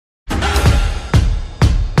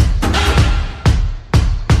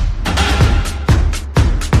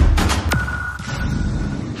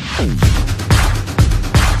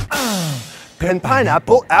pen,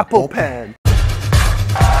 pineapple, apple pen.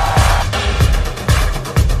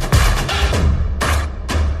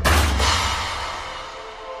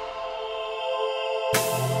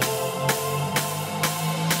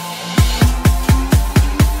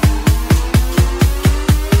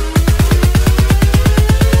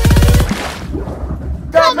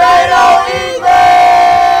 Tomato eating!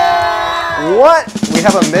 What? We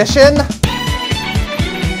have a mission?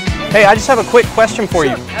 Hey, I just have a quick question for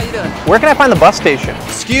you. How you doing? Where can I find the bus station?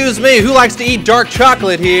 Excuse me, who likes to eat dark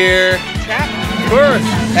chocolate here? Of course.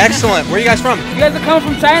 Excellent. Where are you guys from? You guys are coming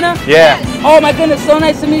from China? Yeah. Oh my goodness, so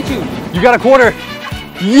nice to meet you. You got a quarter?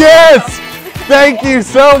 Yes! Thank you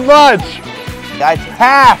so much! I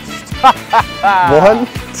passed! 1,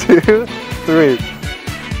 2, 3.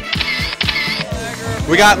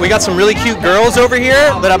 We got some really cute girls over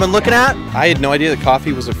here that I've been looking at. I had no idea that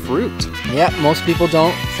coffee was a fruit. Yeah, most people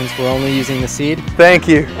don't, since we're only using the seed. Thank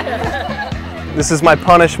you. This is my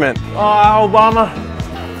punishment. Oh, Obama.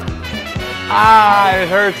 Ah, it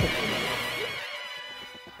hurts.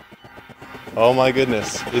 Oh my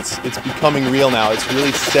goodness, it's becoming real now. It's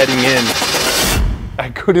really setting in. I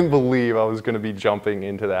couldn't believe I was going to be jumping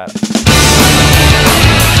into that.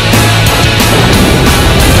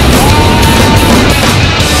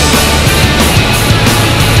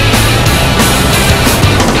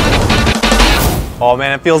 Oh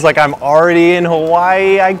man, it feels like I'm already in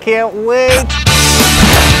Hawaii. I can't wait.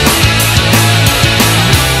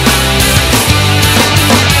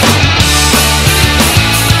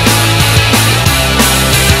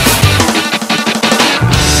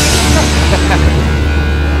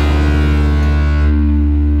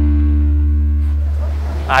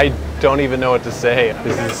 I don't even know what to say.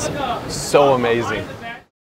 This is so amazing.